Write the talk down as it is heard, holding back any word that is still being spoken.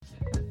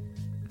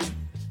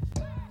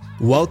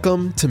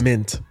Welcome to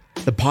Mint,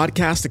 the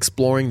podcast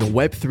exploring the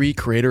Web3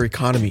 creator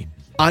economy.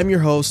 I'm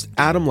your host,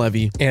 Adam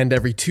Levy, and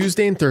every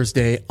Tuesday and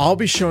Thursday, I'll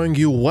be showing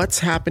you what's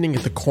happening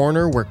at the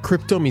corner where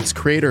crypto meets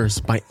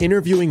creators by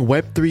interviewing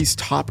Web3's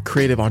top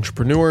creative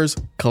entrepreneurs,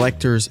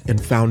 collectors,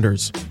 and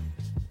founders.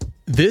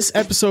 This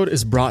episode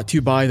is brought to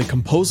you by the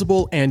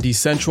composable and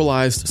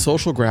decentralized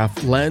social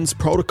graph Lens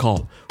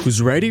Protocol,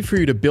 who's ready for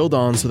you to build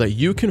on so that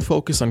you can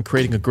focus on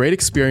creating a great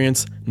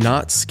experience,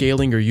 not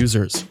scaling your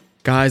users.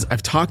 Guys,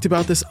 I've talked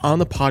about this on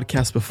the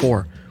podcast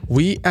before.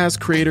 We as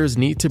creators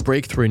need to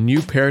break through a new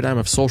paradigm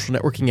of social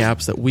networking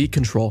apps that we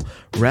control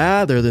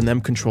rather than them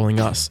controlling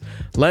us.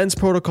 Lens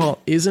Protocol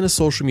isn't a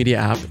social media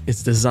app.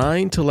 It's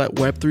designed to let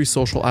Web3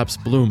 social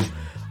apps bloom.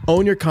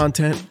 Own your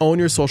content, own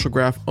your social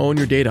graph, own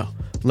your data.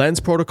 Lens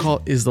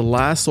Protocol is the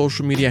last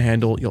social media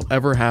handle you'll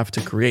ever have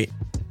to create.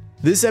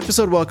 This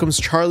episode welcomes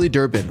Charlie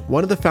Durbin,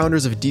 one of the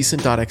founders of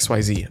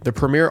Decent.xyz, the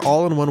premier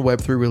all-in-one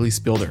Web3 release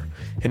builder.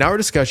 In our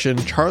discussion,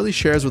 Charlie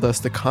shares with us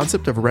the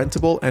concept of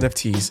rentable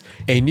NFTs,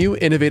 a new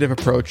innovative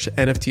approach to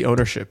NFT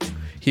ownership.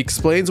 He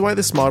explains why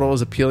this model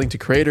is appealing to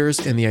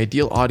creators and the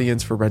ideal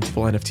audience for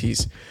rentable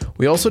NFTs.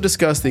 We also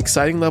discuss the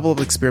exciting level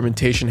of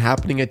experimentation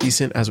happening at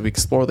Decent as we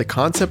explore the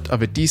concept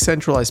of a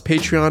decentralized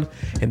Patreon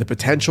and the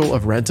potential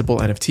of rentable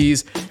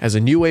NFTs as a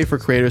new way for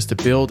creators to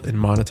build and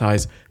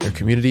monetize their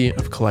community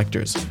of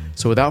collectors.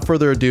 So without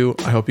further ado,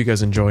 I hope you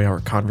guys enjoy our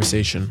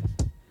conversation.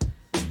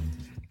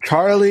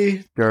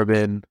 Charlie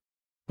Durbin,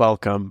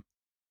 welcome.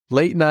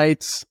 Late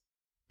nights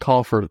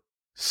call for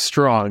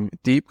strong,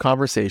 deep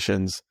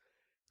conversations.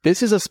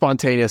 This is a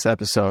spontaneous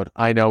episode.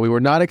 I know we were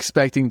not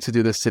expecting to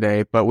do this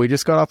today, but we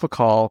just got off a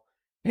call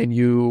and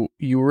you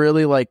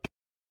really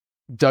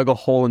dug a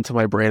hole into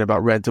my brain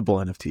about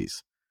rentable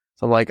NFTs.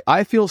 So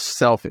I feel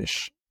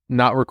selfish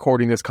not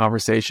recording this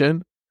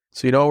conversation.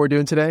 So you know what we're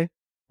doing today?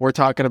 We're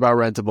talking about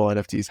rentable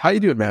NFTs. How you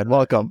doing, man?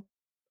 Welcome.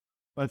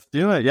 Let's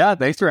do it. Yeah,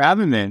 thanks for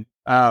having me.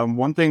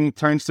 One thing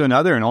turns to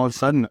another, and all of a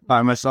sudden, I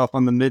find myself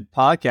on the mid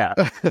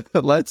podcast.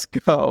 Let's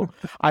go.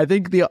 I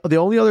think the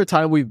only other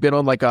time we've been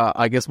on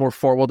a more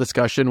formal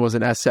discussion was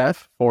in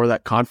SF for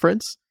that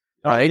conference.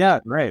 Right? Yeah,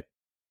 right.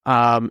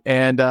 I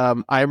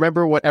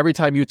remember every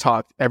time you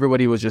talked,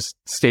 everybody was just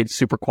stayed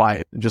super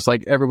quiet, and just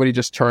everybody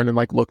just turned and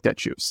looked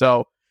at you.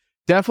 So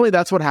definitely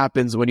that's what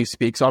happens when you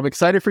speak. So I'm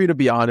excited for you to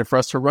be on and for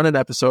us to run an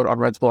episode on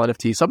rentable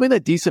NFT, something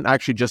that Decent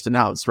actually just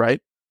announced, right?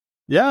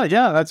 Yeah,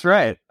 that's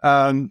right.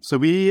 So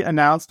we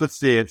announced,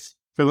 it's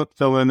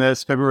filming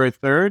this February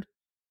 3rd.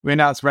 We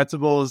announced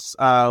Rentables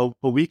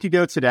a week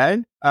ago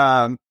today.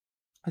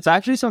 It's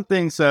actually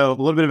something, so a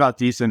little bit about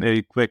Decent,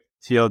 a quick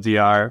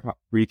TLDR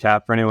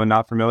recap for anyone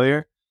not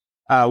familiar.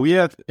 We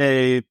have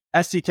a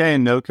SDK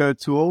and no-code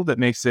tool that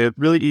makes it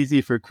really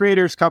easy for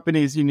creators,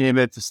 companies, you name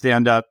it, to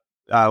stand up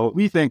what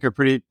we think are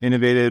pretty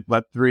innovative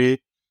Web3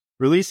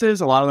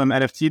 releases, a lot of them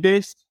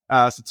NFT-based.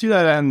 So to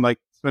that end,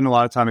 spend a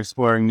lot of time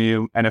exploring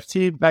new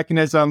NFT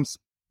mechanisms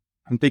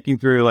and thinking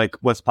through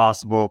what's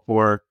possible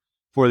for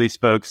these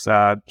folks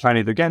trying to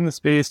either get in the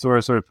space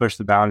or sort of push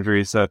the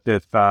boundaries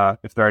if they're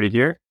already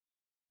here.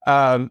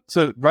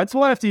 So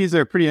rentable NFTs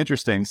are pretty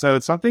interesting. So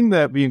it's something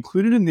that we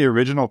included in the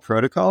original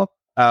protocol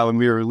when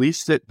we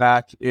released it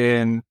back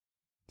in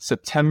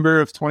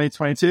September of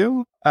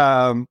 2022.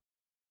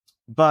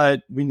 But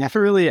we never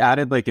really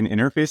added an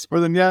interface for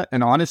them yet.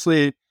 And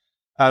honestly, it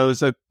was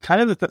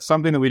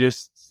something that we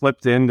just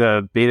slipped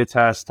into beta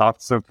test,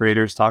 talked to some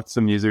creators, talked to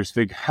some users,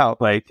 figure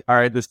out all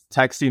right, this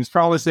tech seems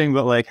promising,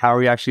 but how are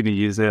we actually going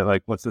to use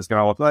it? What's this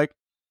going to look like?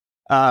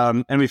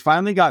 And we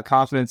finally got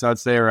confidence, I'd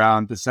say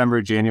around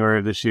December, January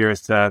of this year,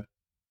 as to,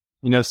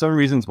 some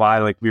reasons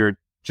why we were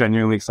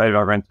genuinely excited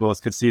about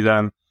rentables, could see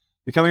them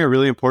becoming a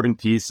really important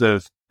piece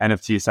of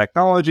NFT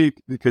technology.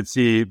 We could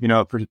see,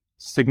 a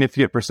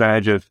significant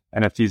percentage of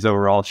NFTs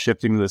overall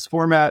shifting to this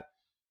format.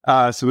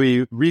 So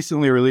we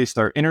recently released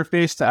our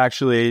interface to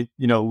actually,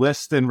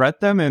 list and rent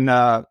them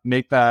and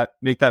make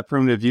that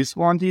primitive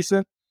useful on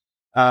Decent.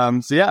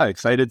 So yeah,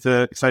 excited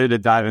to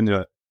dive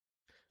into it.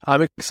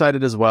 I'm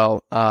excited as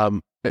well.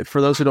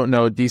 For those who don't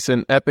know,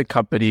 Decent, epic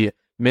company,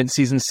 Mint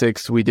Season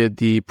 6, we did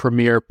the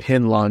premiere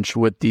pin launch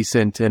with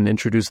Decent and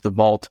introduced the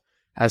Vault,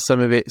 as some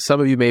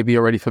of you may be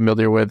already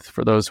familiar with.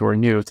 For those who are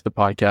new to the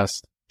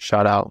podcast,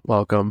 shout out,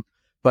 welcome.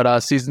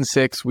 But Season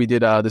 6, we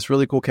did this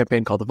really cool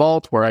campaign called the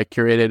Vault, where I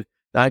curated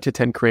 9 to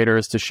 10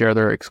 creators to share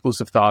their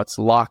exclusive thoughts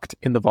locked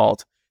in the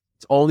Vault.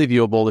 It's only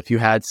viewable if you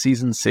had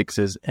Season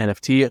 6's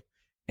NFT.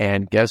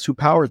 And guess who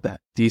powered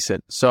that?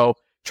 Decent. So,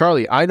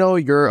 Charlie, I know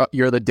you're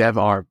the dev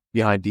arm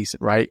behind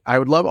Decent, right? I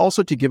would love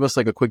also to give us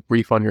a quick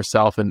brief on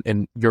yourself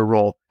and your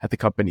role at the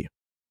company.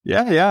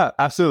 Yeah,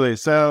 absolutely.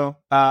 So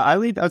I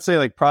lead, I'd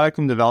say, product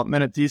and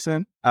development at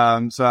Decent.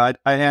 So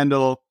I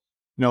handle,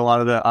 a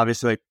lot of the,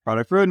 obviously,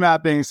 product road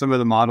mapping, some of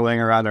the modeling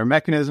around our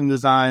mechanism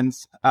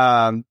designs.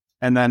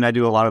 And then I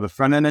do a lot of the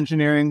front-end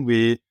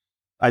engineering.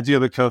 I do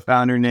have a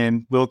co-founder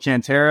named Will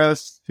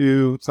Canteros,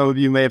 who some of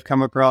you may have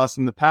come across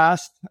in the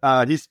past.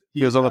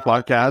 He was on the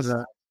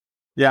podcast.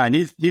 Yeah, and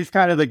he's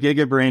kind of the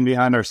giga brain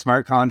behind our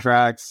smart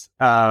contracts.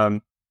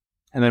 And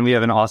then we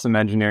have an awesome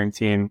engineering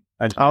team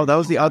Oh, that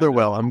was the other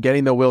Will. I'm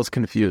getting the Wills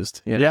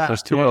confused. Yeah,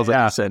 there's two Wills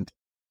at Decent.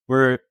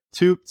 We're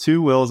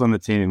two Wills on the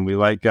team. We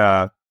like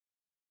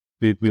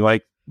we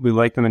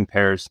like them in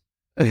pairs.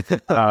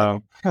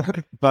 But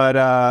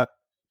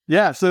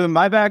yeah. So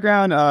my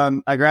background,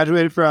 I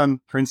graduated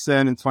from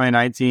Princeton in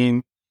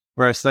 2019,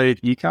 where I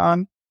studied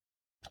econ.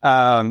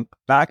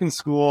 Back in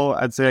school,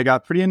 I'd say I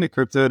got pretty into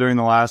crypto during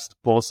the last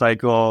bull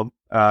cycle.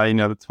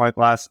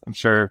 I'm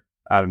sure,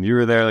 Adam, you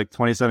were there, like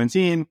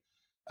 2017.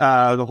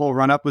 The whole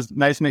run up was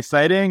nice and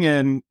exciting.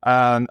 And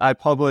I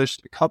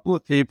published a couple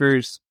of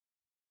papers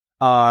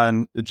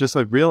on just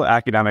a real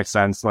academic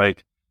sense,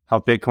 like how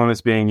Bitcoin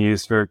is being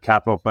used for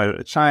capital flight out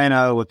of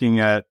China, looking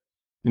at,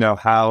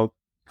 how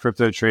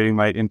crypto trading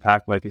might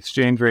impact like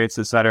exchange rates,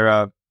 et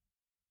cetera.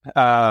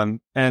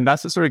 And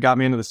that's what sort of got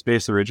me into the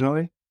space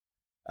originally.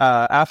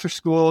 After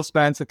school,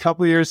 spent a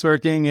couple of years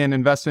working in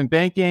investment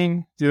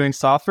banking, doing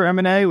software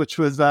M&A, which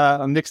was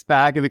a mixed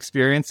bag of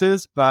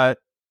experiences. But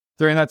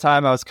during that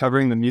time, I was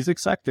covering the music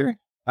sector.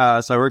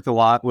 So I worked a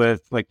lot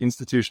with like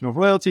institutional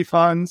royalty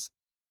funds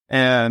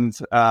and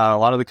a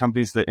lot of the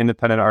companies that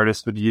independent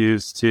artists would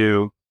use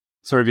to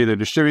sort of either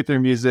distribute their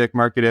music,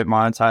 market it,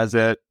 monetize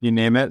it, you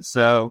name it.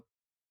 So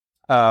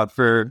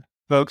for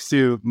folks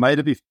who might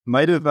have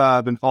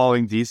been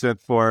following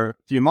Decent for a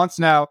few months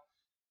now,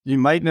 you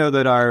might know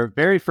that our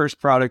very first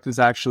product was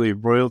actually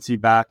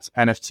royalty-backed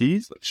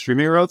NFTs, like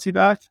streaming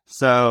royalty-backed.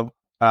 So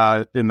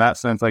in that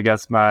sense, I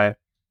guess my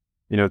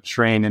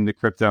train into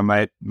crypto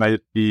might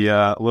be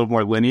a little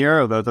more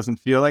linear, although it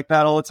doesn't feel like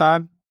that all the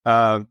time.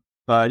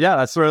 But yeah,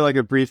 that's sort of like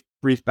a brief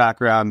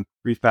background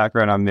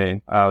on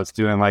me. I was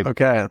doing like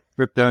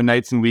crypto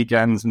nights and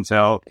weekends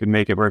until I could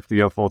make it work to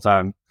go full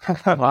time.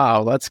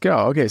 Wow, let's go.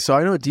 Okay, so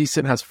I know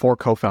Decent has 4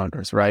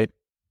 co-founders, right?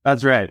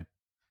 That's right.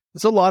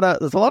 There's a lot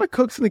of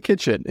cooks in the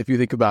kitchen if you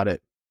think about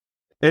it.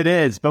 It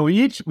is, but we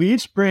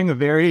each bring a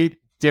very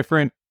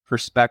different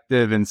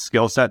perspective and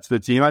skill set to the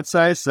team, I'd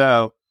say.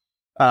 So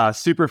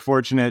super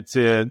fortunate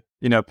to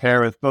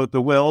pair with both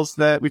the Wills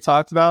that we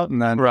talked about,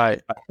 and then our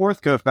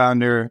fourth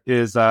co-founder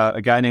is a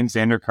guy named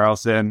Xander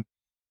Carlson,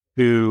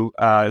 who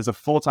is a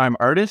full-time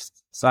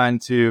artist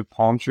signed to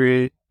Palm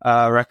Tree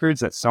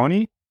Records at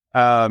Sony,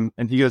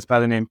 and he goes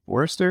by the name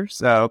Forrester.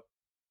 So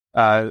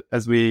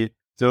as we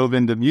dove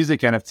into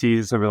music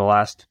NFTs over the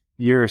last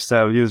year or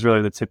so, he was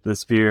really the tip of the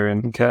spear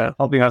and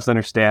helping us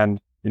understand,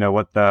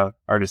 what the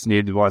artist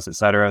needed was, et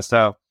cetera.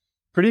 So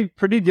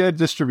pretty good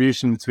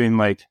distribution between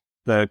like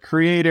the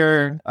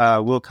creator,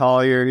 Will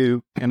Collier,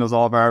 who handles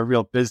all of our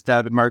real biz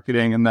dev and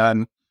marketing, and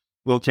then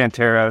Will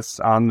Canteros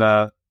on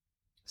the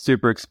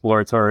super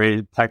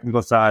exploratory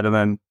technical side, and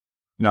then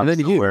and then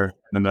somewhere in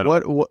the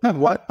middle.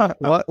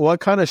 What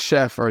kind of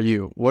chef are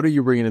you? What are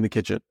you bringing in the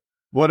kitchen?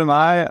 What am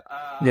I?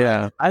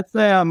 I'd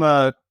say I'm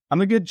a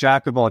good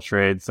jack of all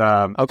trades.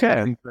 I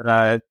think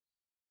that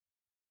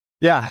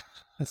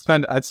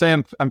I'd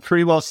say I'm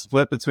pretty well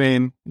split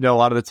between a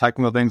lot of the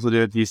technical things we'll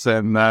do at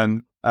Decent, and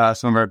then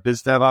some of our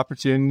biz dev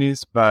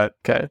opportunities. But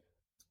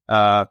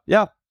all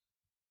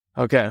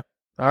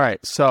right.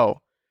 So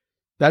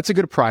that's a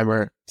good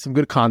primer, some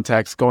good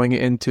context going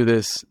into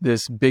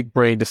this big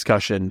brain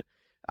discussion.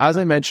 As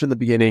I mentioned in the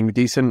beginning,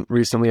 Decent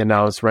recently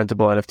announced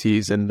rentable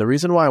NFTs, and the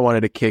reason why I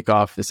wanted to kick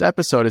off this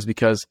episode is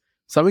because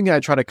something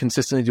I try to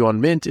consistently do on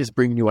Mint is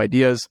bring new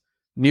ideas,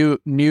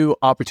 new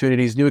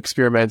opportunities, new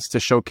experiments to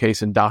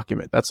showcase and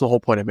document. That's the whole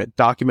point of Mint,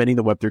 documenting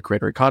the Web3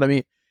 creator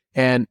economy.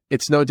 And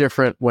it's no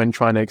different when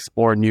trying to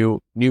explore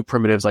new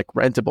primitives like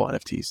rentable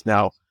NFTs.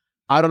 Now,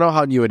 I don't know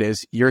how new it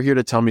is. You're here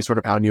to tell me sort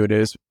of how new it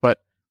is, but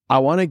I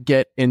want to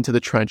get into the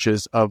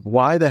trenches of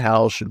why the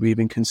hell should we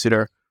even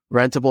consider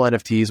rentable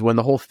NFTs when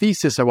the whole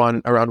thesis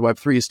around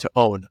Web3 is to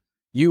own.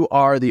 You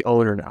are the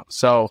owner now.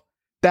 So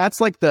that's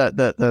like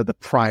the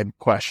prime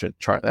question,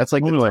 Charlie. That's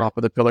like the top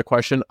of the pillar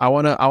question. I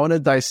want to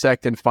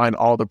dissect and find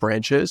all the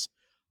branches.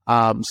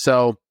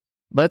 So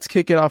let's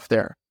kick it off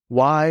there.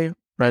 Why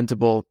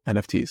rentable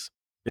NFTs?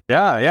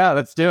 Yeah,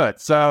 let's do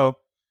it. So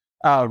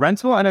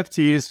rentable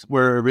NFTs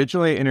were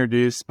originally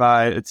introduced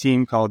by a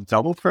team called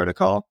Double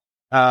Protocol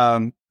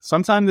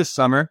sometime this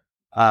summer.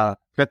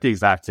 Forget the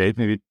exact date,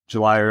 maybe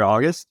July or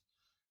August,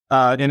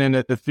 in an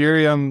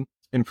Ethereum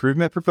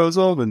improvement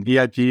proposal with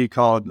EIP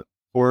called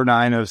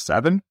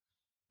 4907.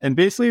 And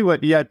basically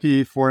what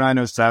EIP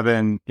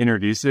 4907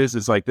 introduces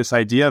is like this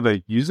idea of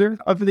a user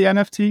of the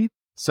NFT.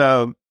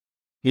 So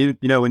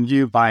when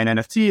you buy an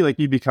NFT, like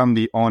you become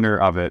the owner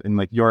of it, and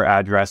like your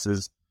address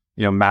is,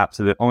 mapped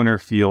to the owner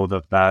field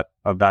of that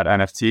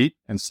NFT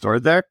and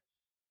stored there.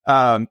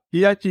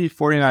 EIP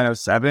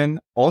 4907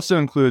 also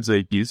includes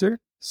a user.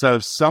 So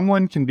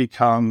someone can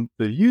become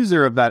the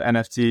user of that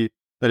NFT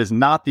that is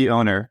not the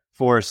owner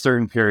for a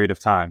certain period of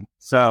time.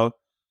 So,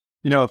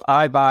 if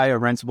I buy a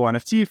rentable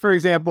NFT, for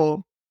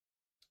example,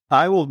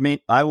 I will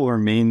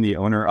remain the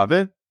owner of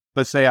it.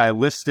 But say I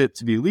list it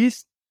to be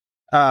leased,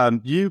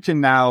 you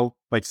can now,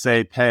 like,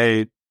 say,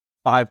 pay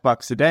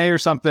 $5 a day or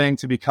something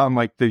to become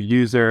like the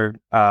user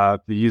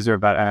of that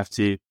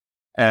NFT,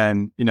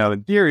 and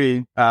in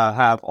theory,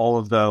 have all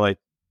of the like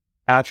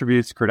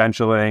attributes,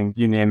 credentialing,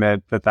 you name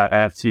it, that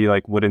NFT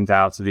like would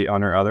endow to the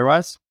owner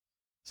otherwise.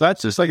 So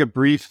that's just like a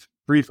brief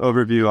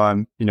overview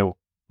on,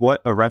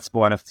 what a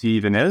rentable NFT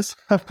even is.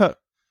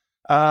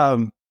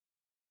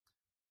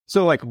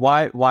 So like,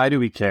 why do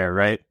we care,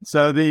 right?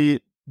 So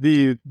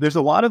there's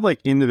a lot of like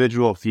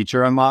individual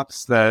feature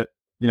unlocks that,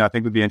 I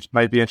think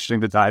might be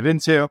interesting to dive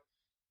into,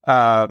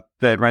 that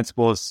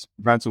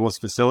rentables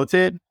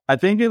facilitate. I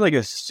think at like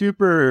a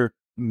super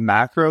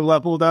macro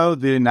level though,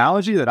 the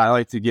analogy that I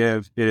like to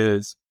give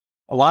is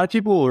a lot of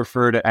people will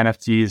refer to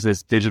NFTs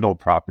as digital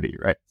property,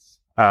 right?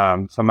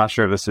 So I'm not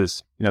sure if this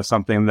is,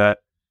 something that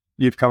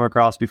you've come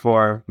across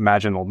before.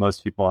 Imagine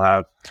most people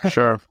have.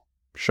 Sure.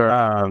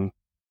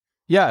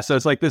 Yeah. So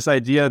it's like this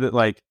idea that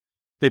like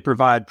they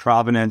provide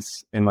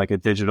provenance in like a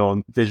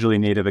digitally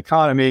native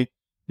economy.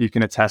 You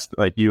can attest that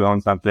like you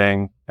own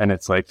something, and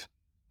it's like,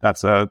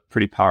 that's a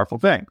pretty powerful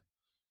thing.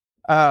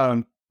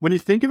 When you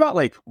think about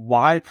like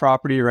why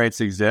property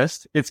rights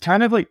exist, it's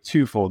kind of like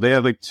twofold. They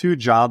have like two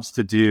jobs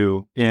to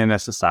do in a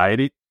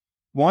society.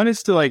 One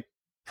is to like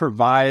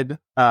provide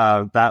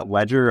that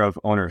ledger of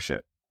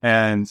ownership,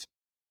 and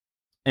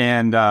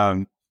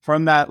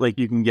from that, like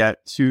you can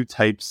get two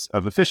types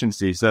of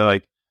efficiency. So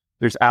like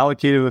there's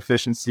allocative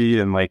efficiency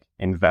and like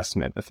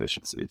investment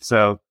efficiency.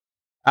 So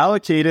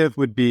allocative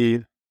would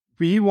be,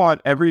 we want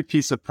every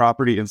piece of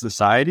property in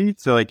society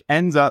to like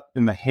ends up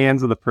in the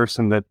hands of the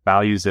person that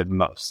values it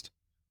most.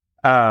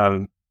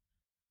 So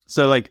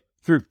like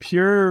through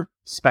pure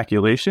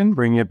speculation,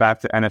 bringing it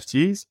back to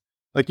NFTs,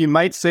 like you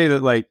might say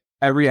that like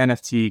every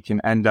NFT can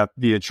end up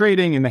via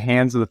trading in the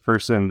hands of the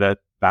person that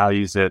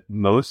values it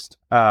most,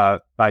 by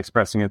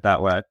expressing it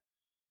that way.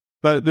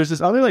 But there's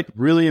this other like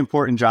really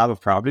important job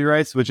of property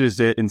rights, which is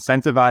it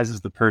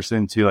incentivizes the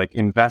person to like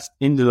invest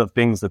into the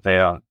things that they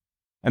own.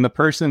 And the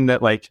person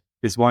that like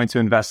is wanting to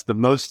invest the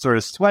most sort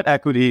of sweat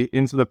equity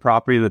into the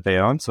property that they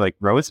own to like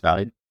grow its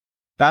value,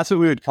 that's what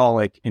we would call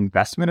like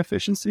investment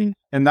efficiency.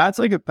 And that's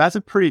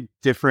a pretty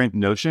different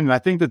notion. And I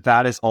think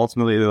that is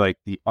ultimately like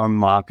the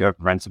unlock of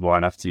rentable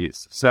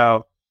NFTs.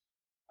 So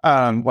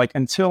like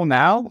until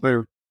now,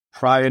 or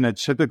probably in a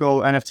typical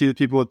NFT that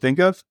people would think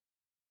of,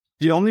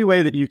 the only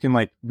way that you can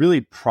like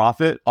really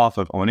profit off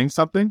of owning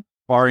something,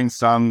 barring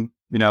some,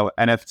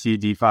 NFT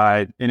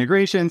DeFi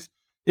integrations,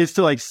 is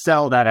to like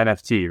sell that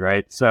NFT,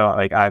 right? So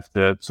like I have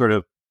to sort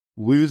of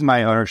lose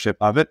my ownership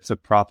of it to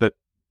profit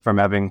from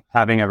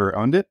having ever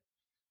owned it.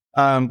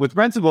 With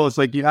rentable, it's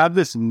like you have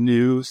this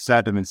new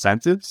set of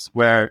incentives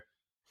where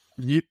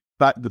you,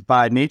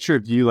 by nature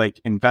of you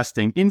like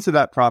investing into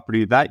that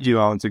property that you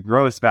own to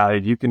grow its value,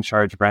 you can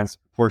charge rents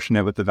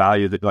proportionate with the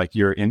value that like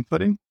you're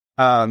inputting.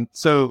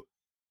 So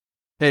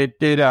it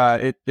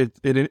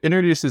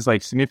introduces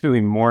like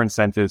significantly more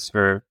incentives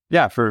for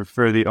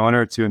the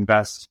owner to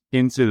invest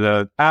into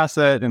the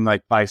asset and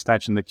like by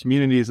extension the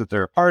communities that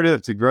they're a part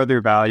of to grow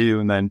their value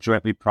and then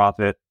jointly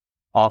profit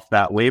off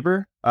that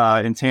labor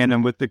in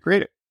tandem with the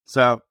creator.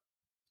 So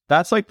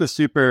that's like the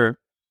super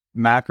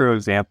macro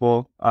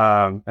example,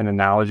 an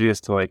analogy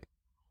as to like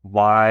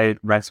why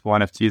rentable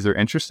NFTs are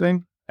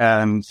interesting.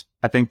 And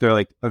I think they're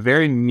like a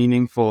very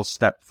meaningful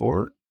step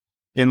forward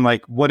in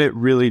like what it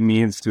really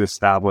means to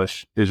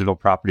establish digital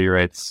property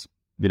rights,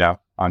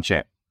 on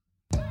chain.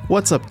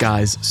 What's up,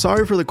 guys?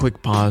 Sorry for the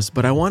quick pause,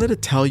 but I wanted to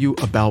tell you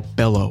about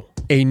Bello,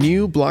 a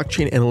new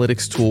blockchain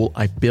analytics tool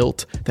I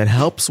built that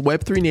helps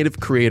Web3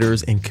 native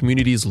creators and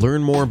communities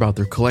learn more about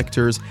their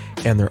collectors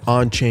and their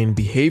on-chain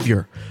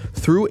behavior.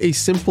 Through a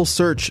simple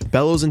search,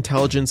 Bello's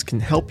intelligence can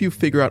help you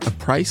figure out a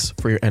price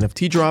for your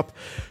NFT drop,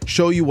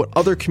 show you what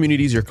other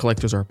communities your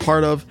collectors are a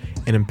part of,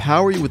 and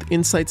empower you with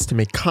insights to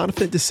make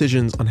confident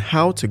decisions on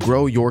how to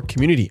grow your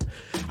community.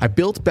 I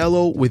built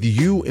Bello with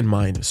you in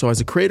mind. So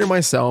as a creator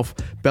myself,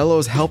 Bello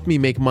has helped me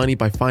make money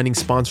by finding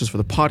sponsors for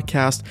the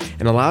podcast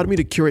and allowed me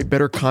to curate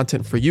better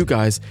content for you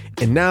guys.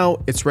 And now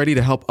it's ready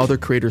to help other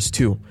creators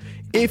too.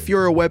 If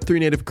you're a Web3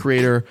 native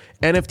creator,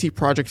 NFT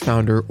project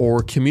founder,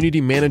 or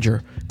community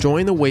manager,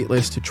 join the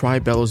waitlist to try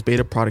Bello's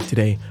beta product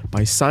today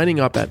by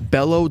signing up at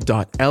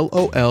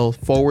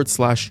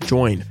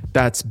bello.lol/join.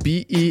 That's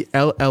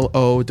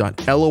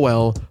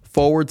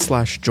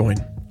BELLO.LOL/join.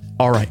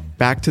 All right,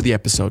 back to the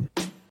episode.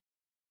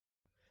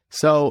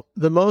 So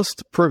the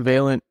most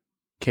prevalent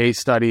case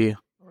study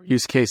or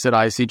use case that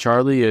I see,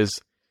 Charlie,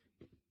 is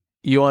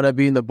you want to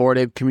be in the Bored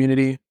Ape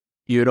community.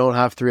 You don't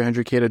have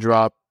 $300K to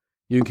drop.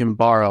 You can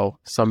borrow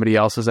somebody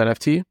else's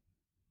NFT,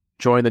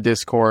 join the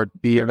Discord,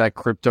 be in that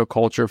crypto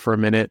culture for a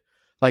minute.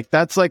 Like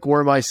that's like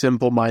where my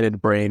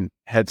simple-minded brain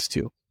heads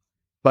to.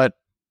 But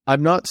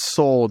I'm not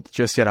sold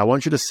just yet. I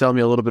want you to sell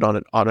me a little bit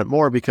on it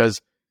more,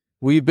 because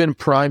we've been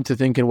primed to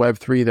think in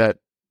Web3 that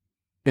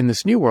in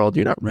this new world,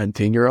 you're not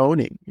renting, you're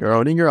owning. You're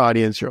owning your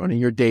audience, you're owning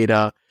your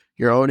data,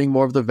 you're owning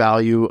more of the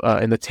value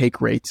and the take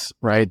rates,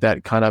 right?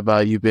 That kind of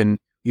you've been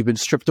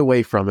stripped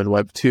away from in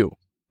Web 2,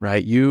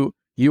 right? You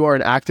are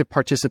an active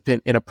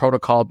participant in a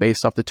protocol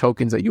based off the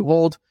tokens that you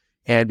hold.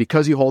 And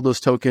because you hold those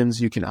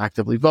tokens, you can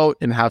actively vote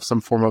and have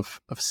some form of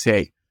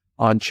say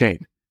on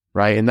chain,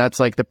 right? And that's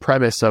like the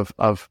premise of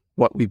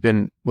what we've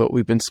been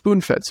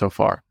spoon-fed so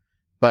far.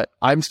 but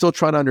I'm still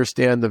trying to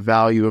understand the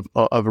value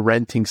of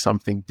renting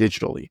something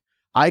digitally.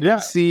 I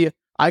could see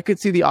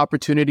the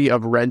opportunity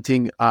of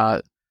renting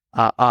a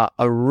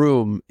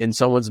room in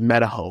someone's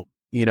meta home.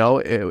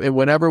 And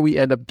whenever we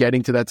end up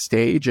getting to that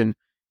stage, and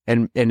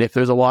if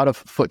there's a lot of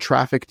foot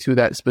traffic to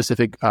that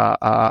specific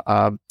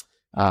plot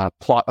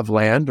of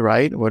land,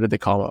 right? What did they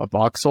call it? A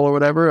voxel or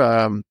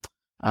whatever.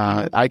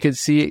 I could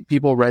see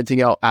people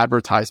renting out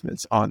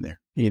advertisements on there,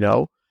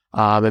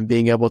 and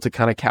being able to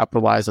kind of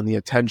capitalize on the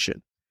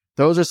attention.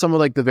 Those are some of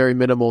like the very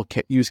minimal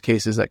use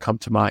cases that come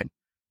to mind.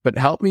 But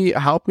help me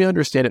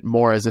understand it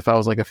more as if I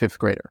was like a fifth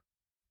grader.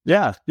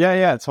 Yeah,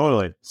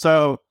 totally.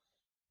 So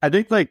I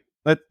think like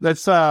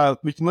let's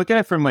we can look at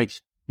it from like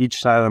each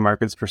side of the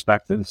market's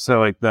perspective. So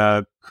like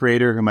the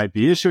creator who might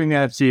be issuing the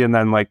NFT, and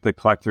then like the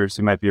collectors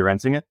who might be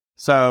renting it.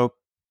 So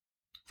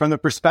from the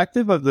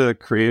perspective of the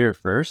creator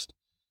first,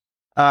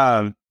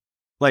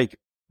 like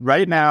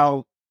right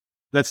now,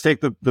 let's take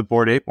the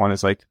Bored Ape one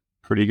as like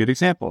pretty good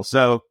example.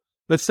 So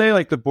let's say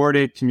like the Bored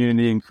Ape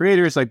community and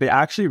creators, like they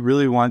actually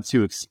really want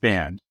to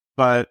expand,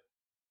 but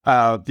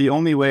the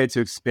only way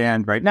to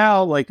expand right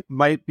now, like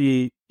might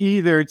be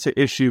either to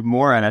issue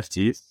more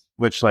NFTs,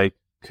 which like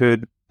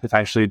could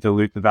potentially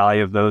dilute the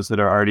value of those that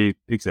are already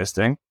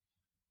existing.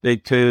 They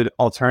could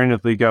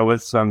alternatively go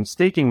with some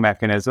staking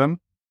mechanism,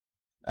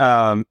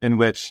 in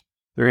which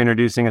they're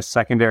introducing a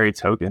secondary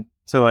token.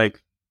 So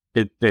like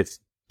it's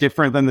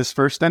different than this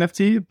first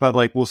NFT, but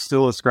like we'll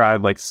still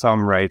ascribe like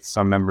some rights,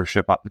 some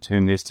membership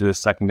opportunities to this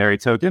secondary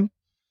token.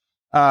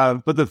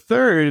 But the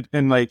third,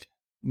 and like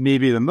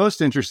maybe the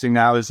most interesting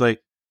now, is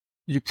like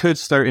you could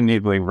start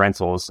enabling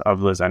rentals of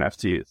those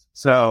NFTs.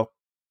 So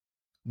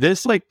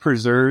this like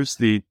preserves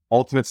the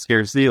ultimate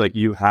scarcity. Like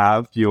you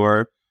have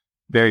your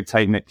very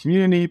tight knit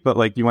community, but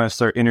like you want to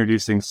start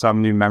introducing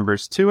some new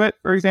members to it,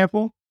 for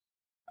example.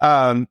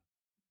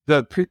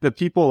 The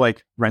people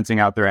like renting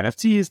out their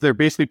NFTs, they're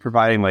basically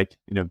providing like,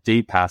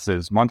 day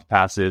passes, month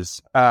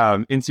passes,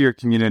 into your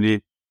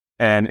community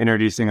and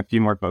introducing a few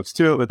more folks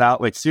to it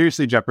without like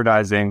seriously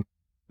jeopardizing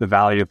the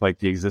value of like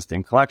the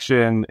existing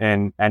collection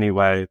in any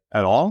way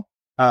at all.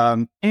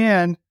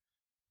 And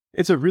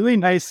it's a really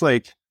nice,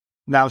 like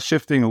now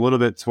shifting a little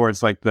bit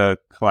towards like the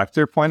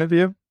collector point of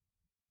view.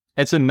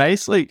 It's a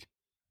nice, like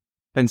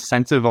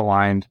incentive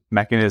aligned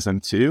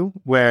mechanism too,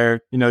 where,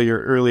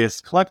 your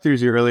earliest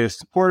collectors, your earliest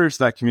supporters,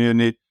 that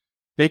community,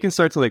 they can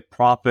start to like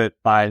profit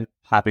by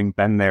having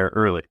been there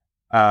early.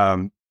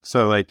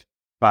 So like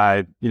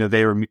by,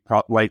 they were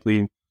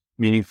likely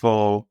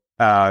meaningful,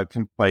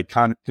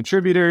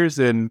 contributors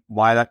and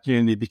why that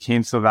community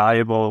became so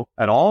valuable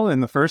at all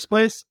in the first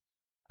place.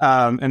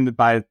 And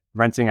by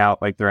renting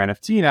out like their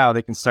NFT now,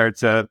 they can start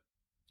to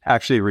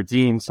actually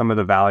redeem some of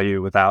the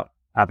value without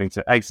having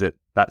to exit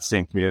that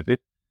same community.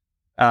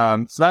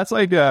 So that's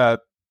like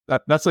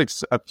that's like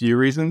a few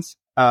reasons.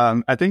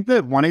 I think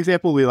that one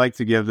example we like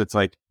to give that's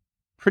like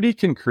pretty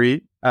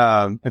concrete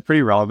and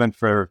pretty relevant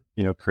for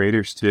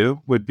creators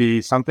too would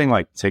be something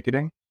like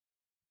ticketing.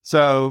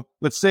 So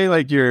let's say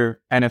like your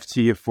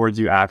NFT affords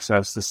you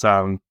access to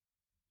some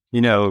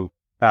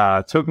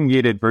token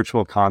gated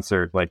virtual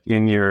concert like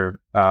in your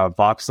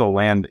voxel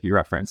land that you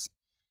referenced.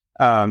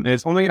 And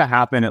it's only going to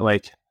happen at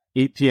like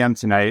 8 p.m.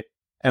 tonight,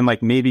 and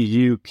like maybe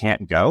you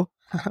can't go.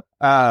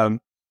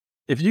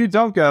 If you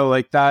don't go,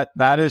 like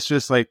that is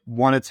just like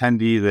one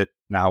attendee that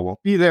now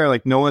won't be there.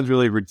 Like no one's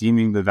really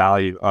redeeming the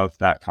value of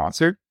that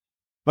concert.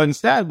 But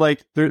instead,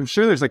 like I'm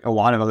sure there's like a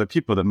lot of other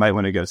people that might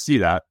want to go see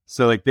that.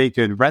 So like they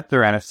could rent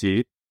their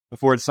NFT,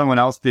 afford someone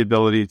else the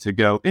ability to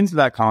go into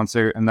that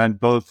concert, and then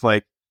both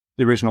like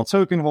the original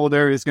token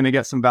holder is going to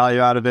get some value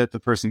out of it,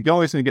 the person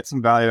going is going to get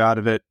some value out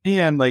of it,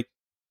 and like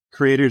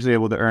creators are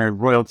able to earn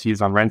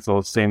royalties on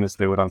rentals, same as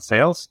they would on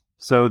sales.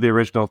 So the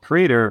original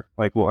creator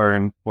like will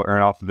earn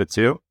off of it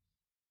too.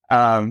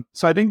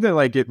 So I think that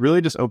like it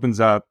really just opens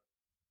up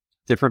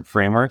different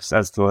frameworks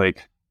as to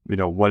like,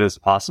 what is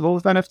possible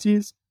with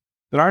NFTs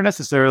that aren't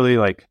necessarily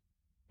like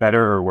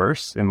better or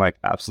worse in like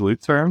absolute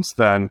terms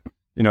than,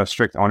 a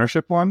strict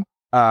ownership one.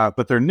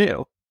 But they're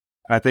new.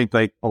 And I think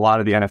like a lot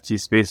of the NFT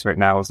space right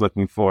now is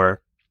looking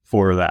for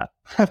that.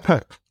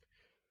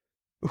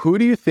 Who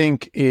do you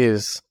think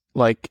is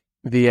like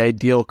the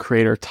ideal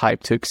creator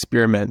type to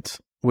experiment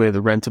with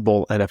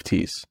rentable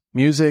NFTs?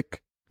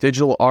 Music,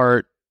 digital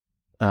art,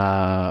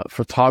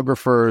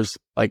 photographers?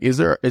 Like, is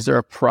there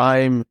a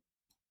prime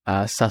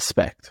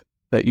suspect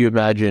that you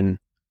imagine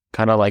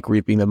kind of like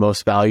reaping the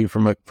most value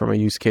from a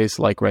use case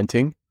like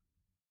renting?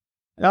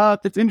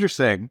 It's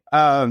interesting.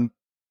 I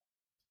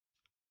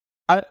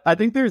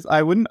think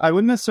I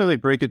wouldn't necessarily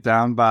break it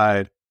down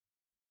by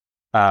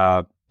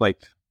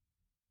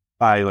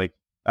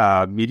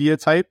media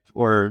type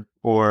or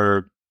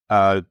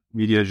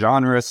media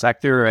genre,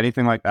 sector, or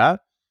anything like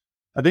that.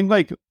 I think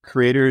like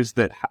creators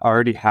that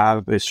already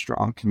have a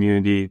strong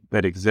community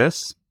that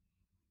exists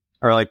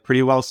are like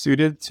pretty well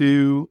suited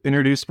to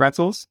introduce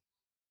rentals.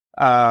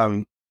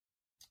 The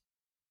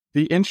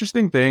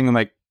interesting thing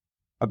like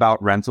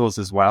about rentals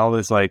as well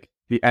is like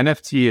the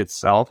NFT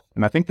itself,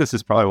 and I think this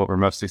is probably what we're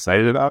most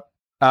excited about,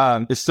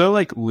 is so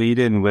like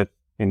laden with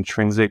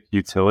intrinsic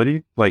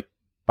utility, like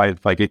by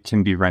like it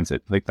can be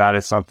rented. Like that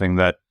is something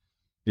that,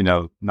 you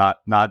know, not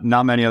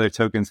many other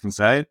tokens can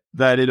say,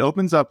 that it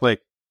opens up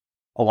like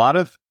a lot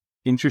of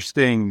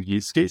interesting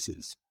use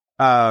cases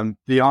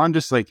beyond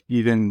just like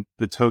even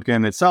the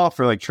token itself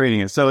or like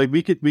trading it. So like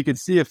we could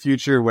see a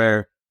future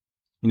where,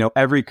 you know,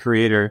 every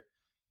creator,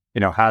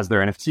 you know, has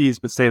their NFTs,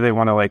 but say they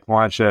want to like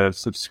launch a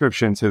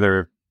subscription to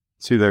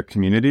their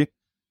community.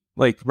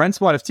 Like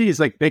rentable NFTs,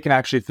 like they can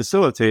actually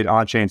facilitate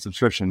on-chain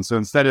subscriptions. So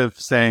instead of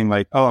saying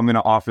like, oh, I'm going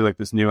to offer like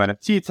this new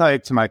NFT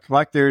type to my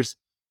collectors,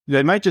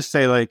 they might just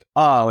say like,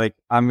 like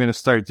I'm going to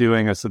start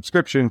doing a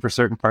subscription for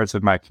certain parts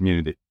of my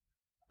community.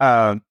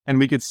 And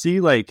we could see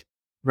like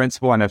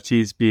rentable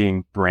NFTs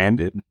being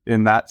branded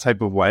in that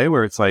type of way,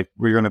 where it's like,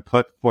 we're going to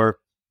put for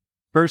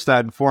first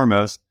and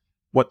foremost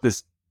what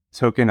this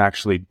token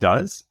actually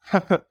does.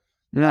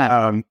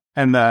 And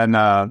then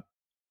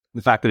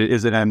the fact that it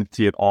is an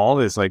NFT at all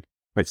is like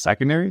quite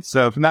secondary.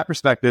 So from that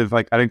perspective,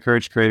 like I'd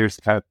encourage creators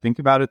to kind of think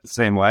about it the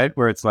same way,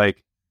 where it's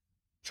like,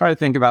 try to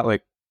think about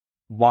like,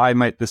 why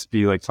might this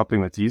be like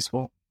something that's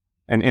useful,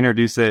 and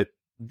introduce it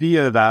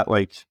via that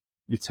like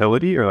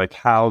utility, or like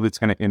how it's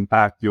going to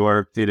impact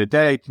your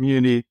day-to-day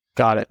community.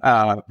 Got it.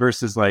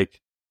 Versus like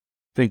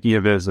thinking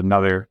of it as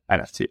another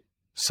NFT.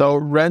 So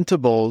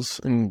rentables,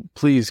 and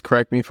please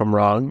correct me if I'm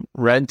wrong,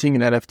 renting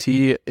an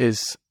NFT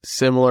is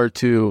similar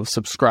to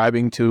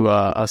subscribing to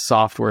a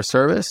software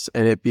service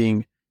and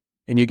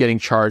you getting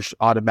charged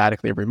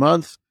automatically every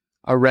month.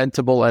 A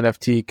rentable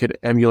NFT could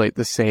emulate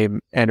the same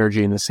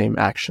energy and the same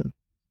action.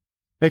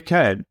 It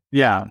could,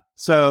 yeah.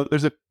 So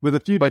there's a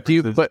few. But do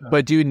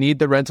you need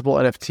the rentable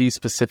NFT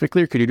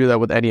specifically, or could you do that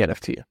with any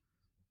NFT?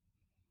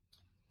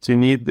 Do you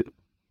need?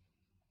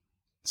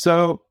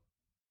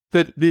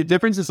 The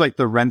difference is like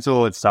the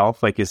rental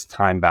itself, like is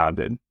time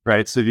bounded,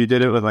 right? So if you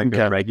did it with like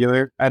a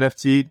regular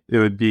NFT, it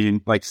would be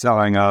like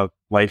selling a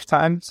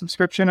lifetime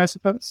subscription, I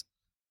suppose.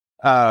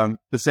 To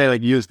say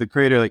like you as the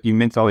creator, like you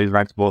mint all these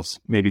rentables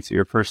maybe to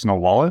your personal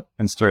wallet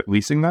and start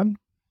leasing them,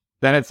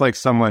 then it's like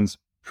someone's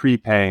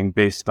prepaying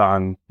based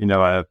on, you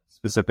know, a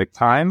specific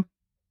time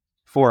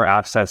for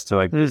access to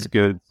like this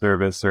good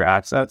service or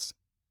access.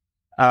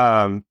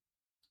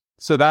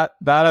 So that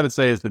I would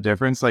say is the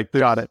difference. Like,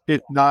 got it.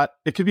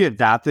 It could be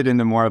adapted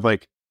into more of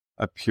like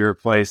a pure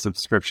play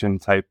subscription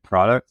type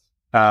product.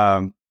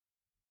 But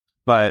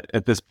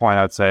at this point,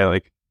 I would say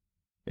like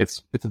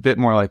it's a bit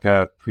more like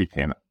a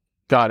prepayment.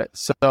 Got it.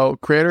 So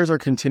creators are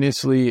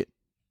continuously,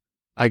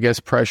 I guess,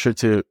 pressured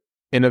to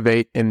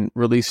innovate and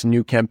release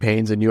new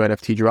campaigns and new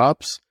NFT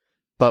drops.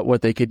 But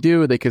what they could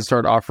do, they could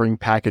start offering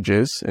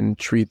packages and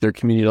treat their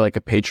community like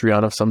a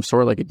Patreon of some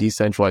sort, like a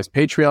decentralized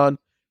Patreon.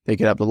 They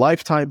could have the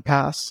lifetime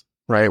pass,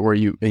 right, where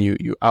you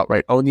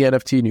outright own the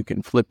NFT and you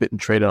can flip it and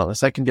trade it on the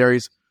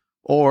secondaries.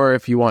 Or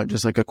if you want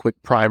just like a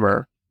quick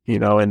primer, you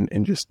know,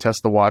 and just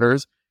test the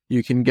waters,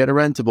 you can get a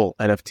rentable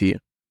NFT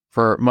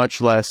for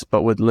much less,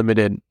 but with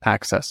limited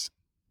access.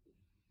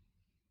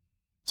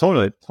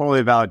 Totally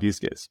a valid use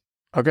case.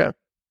 Okay.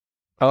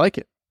 I like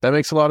it. That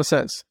makes a lot of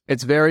sense.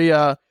 It's very,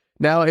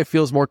 now it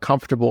feels more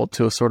comfortable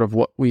to sort of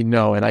what we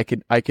know, and I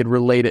could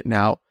relate it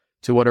now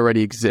to what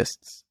already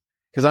exists.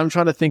 Because I'm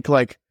trying to think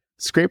like,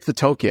 scrape the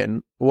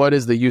token, what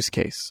is the use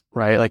case,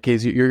 right? Like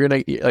you're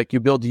going to, like you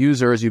build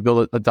users, you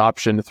build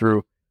adoption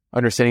through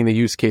understanding the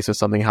use case of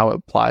something, how it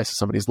applies to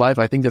somebody's life.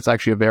 I think that's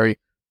actually a very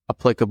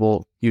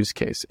applicable use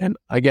case. And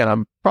again,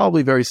 I'm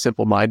probably very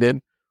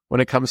simple-minded when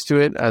it comes to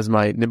it, as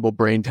my nimble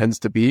brain tends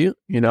to be,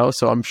 you know,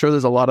 so I'm sure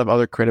there's a lot of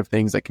other creative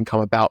things that can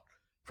come about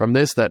from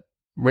this that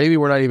maybe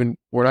we're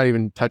not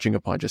even touching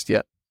upon just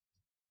yet.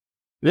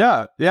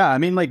 Yeah. I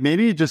mean, like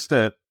maybe just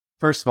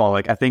first of all,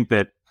 like I think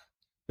that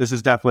this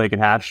is definitely like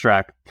an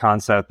abstract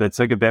concept that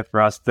took a bit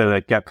for us to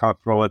like get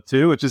comfortable with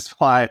too, which is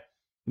why,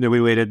 you know, we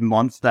waited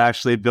months to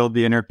actually build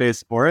the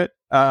interface for it.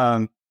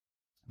 But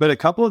a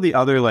couple of the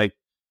other like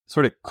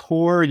sort of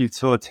core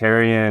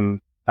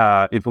utilitarian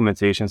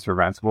implementations for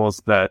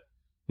rentables that,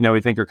 you know,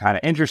 we think are kind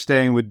of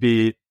interesting would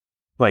be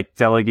like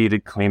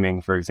delegated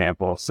claiming, for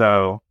example.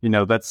 So, you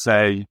know, let's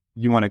say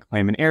you want to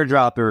claim an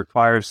airdrop that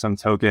requires some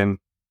token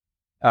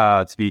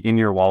to be in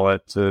your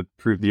wallet to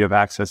prove that you have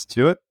access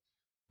to it,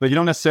 but you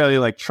don't necessarily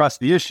like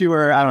trust the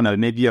issuer. I don't know,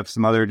 maybe you have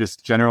some other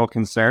just general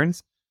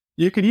concerns.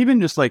 You could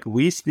even just like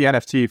lease the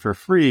NFT for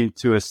free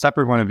to a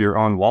separate one of your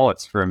own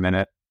wallets for a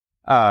minute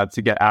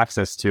to get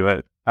access to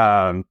it,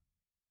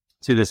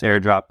 to this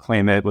airdrop,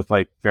 claim it with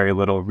like very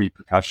little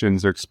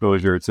repercussions or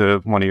exposure to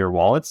one of your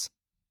wallets.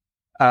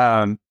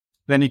 Then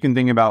you can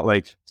think about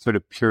like sort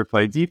of pure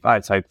play DeFi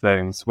type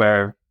things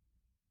where,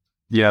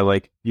 yeah,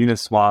 like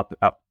Uniswap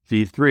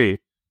V3,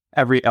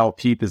 every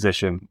LP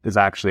position is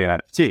actually an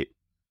NFT.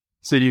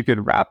 So you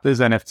could wrap this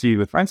NFT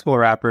with rentable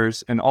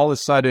wrappers, and all of a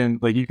sudden,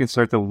 like you can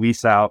start to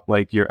lease out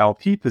like your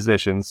LP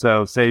position.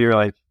 So say you're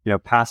like, you know,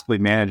 passively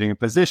managing a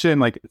position,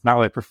 like it's not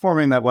really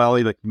performing that well.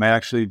 You might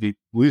actually be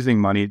losing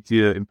money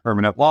due to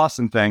impermanent loss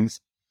and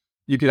things.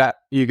 You could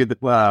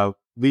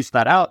lease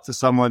that out to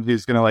someone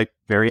who's going to like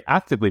very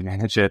actively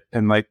manage it,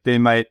 and like they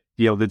might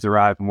be able to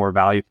derive more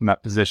value from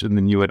that position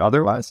than you would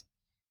otherwise.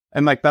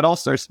 And like that all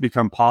starts to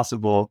become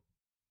possible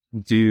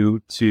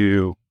due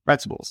to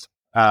Rentable.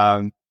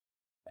 Like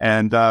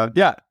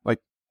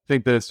I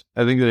think that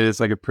it is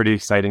like a pretty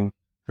exciting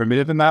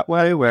primitive in that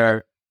way,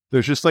 where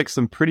there's just like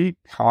some pretty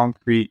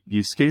concrete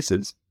use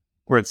cases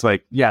where it's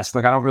like, yes,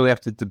 like I don't really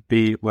have to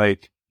debate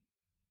like,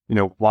 you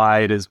know, why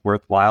it is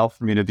worthwhile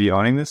for me to be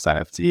owning this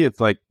NFT. It's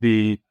like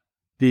the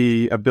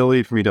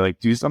ability for me to like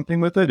do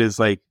something with it is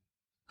like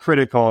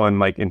critical and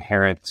like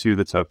inherent to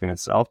the token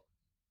itself.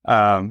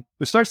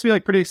 Which starts to be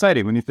like pretty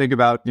exciting when you think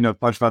about, you know, a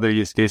bunch of other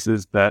use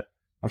cases that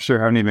I'm sure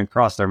haven't even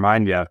crossed our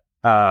mind yet.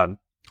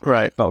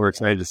 Right. But we're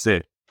excited to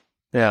see.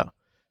 Yeah.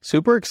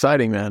 Super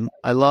exciting, man.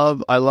 I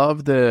love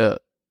the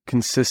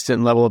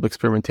consistent level of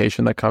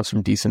experimentation that comes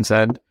from Decent's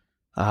end.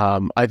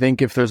 I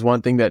think if there's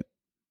one thing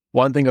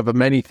of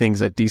many things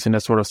that Decent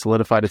has sort of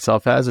solidified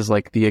itself as is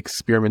like the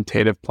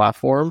experimentative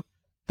platform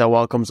that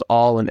welcomes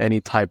all and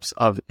any types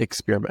of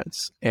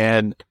experiments.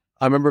 And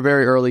I remember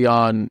very early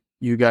on,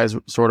 you guys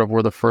sort of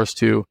were the first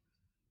to,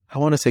 I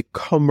want to say,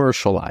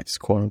 commercialize,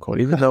 quote unquote,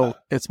 even though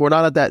we're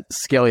not at that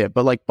scale yet,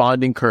 but like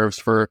bonding curves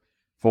for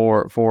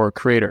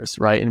creators,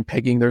 right? And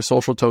pegging their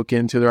social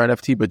token to their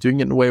NFT, but doing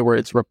it in a way where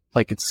it's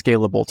it's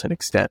scalable to an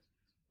extent,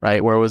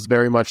 right? Where it was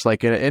very much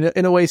like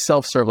in a way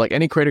self-serve, like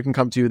any creator can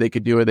come to you, they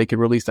could do it, they could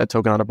release that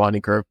token on a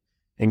bonding curve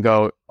and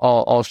go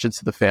all shits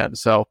to the fan.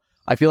 So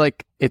I feel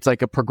like it's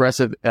like a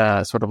progressive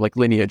sort of like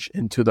lineage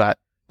into that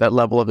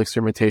level of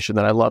experimentation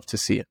that I love to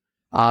see.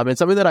 And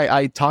something that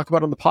I talk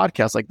about on the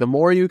podcast, like the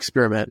more you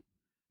experiment,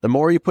 the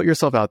more you put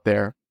yourself out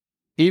there,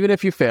 even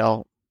if you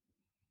fail,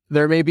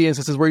 there may be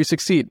instances where you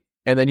succeed,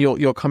 and then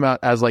you'll come out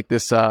as like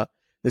this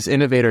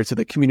innovator to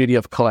the community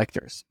of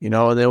collectors, you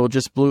know, and it will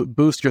just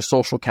boost your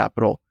social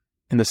capital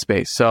in the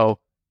space. So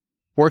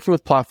working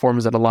with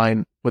platforms that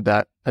align with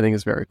that, I think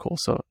is very cool.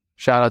 So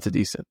shout out to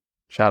Decent.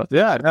 Shout out.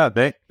 Yeah,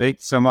 no,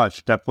 thanks so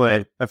much.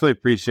 Definitely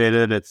appreciate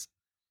it. It's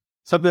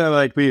something that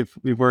like we've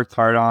worked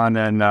hard on,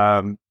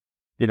 and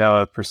you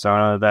know, a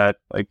persona that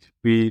like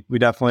we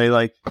definitely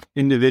like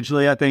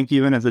individually, I think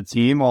even as a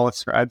team all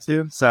ascribe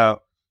to.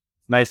 So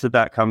nice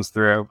that comes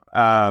through.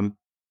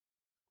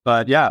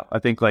 But yeah, I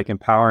think like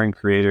empowering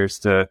creators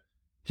to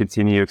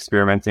continue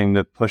experimenting,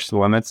 to push the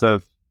limits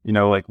of, you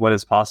know, like what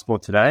is possible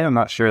today. I'm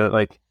not sure that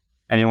like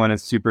anyone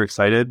is super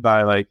excited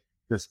by like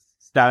this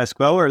status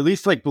quo, or at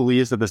least like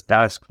believes that the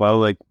status quo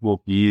like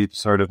will be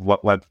sort of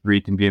what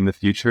Web3 can be in the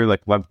future,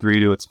 like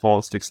Web3 to its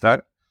fullest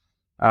extent.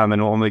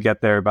 And we'll only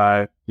get there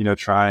by, you know,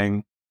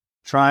 trying,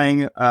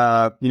 you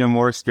know,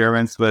 more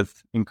experiments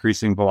with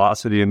increasing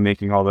velocity and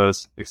making all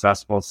those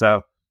accessible. So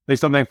I think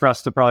something for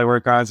us to probably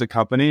work on as a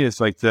company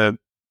is like to,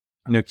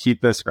 you know,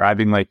 keep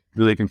describing like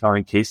really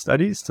compelling case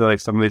studies to like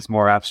some of these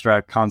more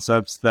abstract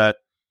concepts that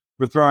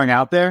we're throwing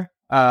out there.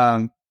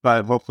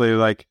 But hopefully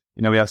like,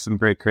 you know, we have some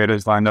great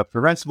creators lined up for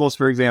Rentable,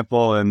 for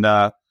example, and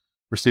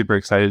we're super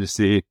excited to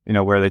see, you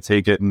know, where they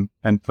take it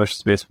and push the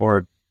space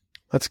forward.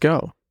 Let's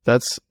go.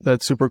 That's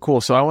super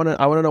cool. So I want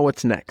to know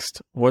what's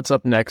next. What's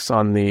up next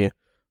on the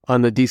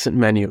Decent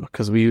menu?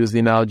 Because we used the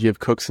analogy of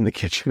cooks in the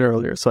kitchen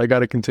earlier, so I got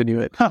to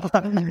continue it.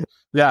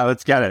 Yeah,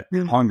 let's get it.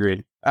 I'm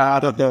hungry.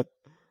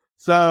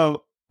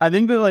 So I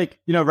think that like,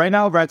 you know, right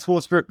now Rentable,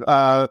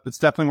 it's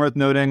definitely worth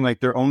noting like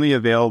they're only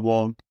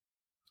available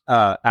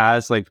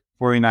as like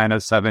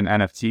 4907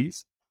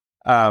 NFTs.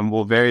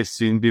 We'll very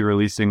soon be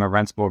releasing a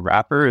Rentable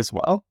wrapper as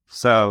well.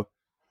 So,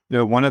 you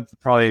know, one of the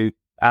probably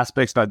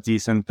aspects about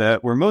Decent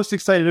that we're most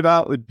excited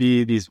about would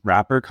be these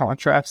wrapper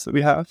contracts that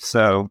we have.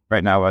 So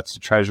right now it's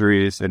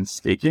treasuries and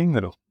staking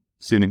that'll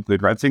soon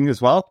include renting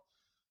as well.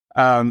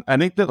 I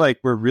think that like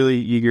we're really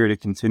eager to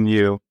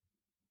continue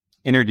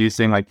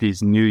introducing like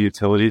these new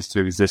utilities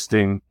to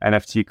existing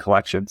NFT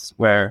collections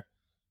where,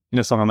 you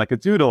know, something like a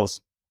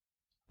Doodles,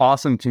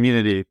 awesome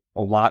community,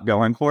 a lot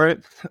going for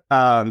it.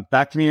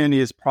 That community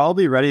is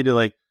probably ready to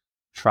like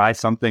try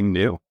something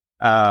new.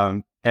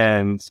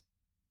 And,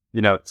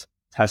 you know,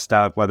 test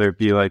out whether it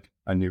be like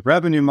a new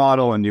revenue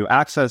model, a new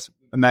access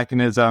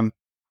mechanism,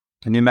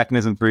 a new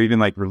mechanism for even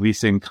like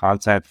releasing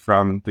content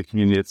from the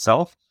community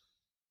itself.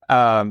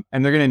 And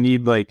they're going to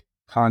need like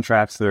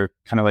contracts that are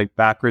kind of like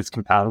backwards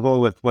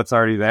compatible with what's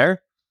already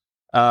there.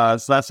 So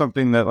that's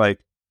something that like,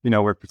 you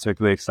know, we're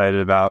particularly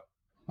excited about.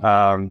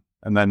 And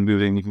then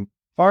moving even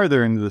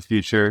farther into the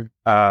future,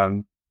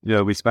 you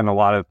know, we spend a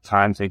lot of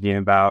time thinking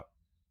about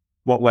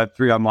what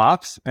Web3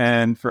 unlocks.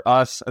 And for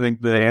us, I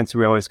think the answer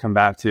we always come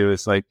back to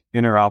is like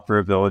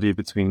interoperability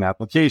between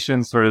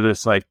applications, sort of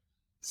this like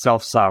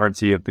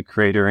self-sovereignty of the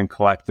creator and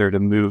collector to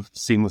move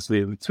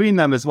seamlessly between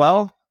them as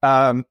well.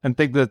 And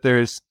think that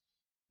there's,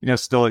 you know,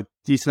 still a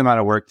decent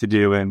amount of work to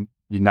do in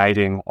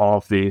uniting all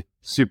of the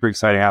super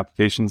exciting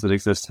applications that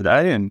exist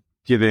today and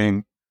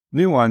giving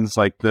new ones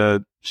like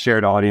the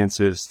shared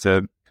audiences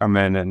to come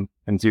in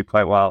and do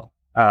quite well.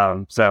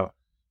 So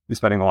we're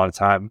spending a lot of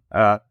time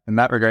in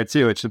that regard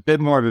too. It's a bit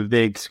more of a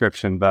vague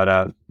description,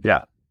 but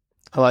yeah.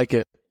 I like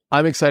it.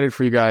 I'm excited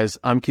for you guys.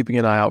 I'm keeping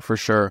an eye out for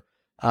sure.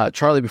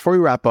 Charlie, before we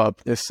wrap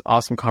up this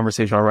awesome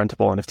conversation on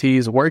Rentable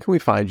NFTs, where can we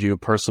find you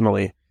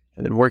personally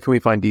And then where can we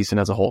find Decent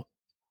as a whole?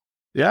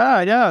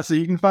 Yeah. So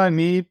you can find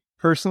me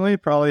personally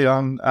probably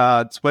on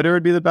Twitter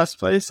would be the best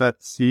place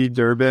at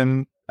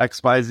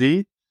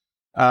cdurbinxyz.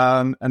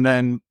 And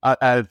then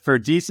for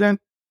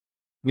Decent,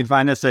 you can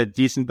find us at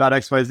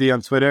decent.xyz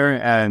on Twitter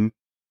and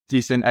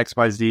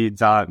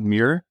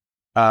decentxyz.mirror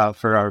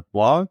for our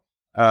blog.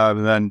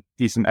 And then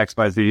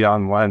decentxyz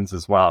on Lens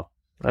as well.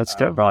 That's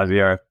good. Probably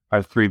be our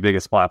 3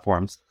 biggest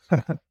platforms.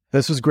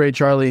 This was great,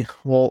 Charlie.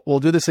 We'll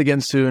do this again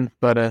soon,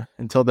 but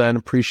until then,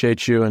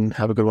 appreciate you and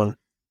have a good one.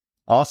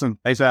 Awesome.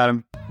 Thanks,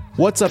 Adam.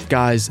 What's up,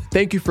 guys?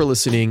 Thank you for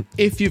listening.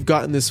 If you've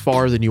gotten this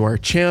far, then you are a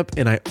champ,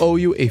 and I owe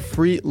you a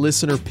free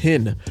listener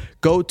pin.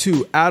 Go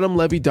to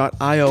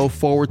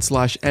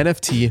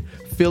adamlevy.io/NFT,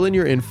 fill in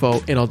your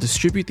info, and I'll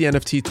distribute the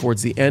NFT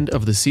towards the end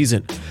of the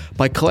season.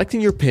 By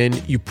collecting your pin,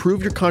 you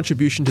prove your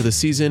contribution to the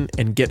season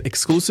and get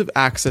exclusive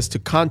access to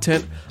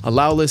content,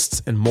 allow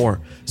lists, and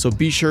more. So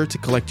be sure to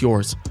collect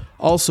yours.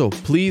 Also,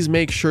 please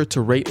make sure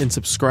to rate and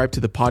subscribe to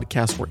the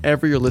podcast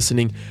wherever you're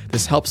listening.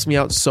 This helps me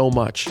out so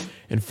much.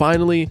 And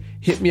finally,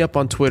 hit me up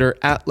on Twitter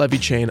at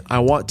LevyChain. I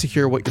want to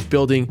hear what you're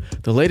building,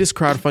 the latest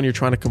crowdfund you're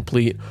trying to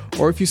complete,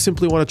 or if you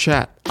simply want to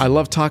chat. I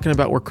love talking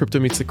about where crypto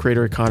meets the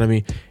creator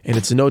economy, and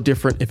it's no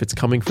different if it's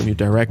coming from you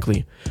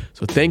directly.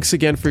 So thanks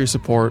again for your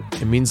support.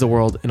 It means the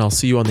world, and I'll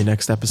see you on the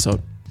next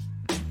episode.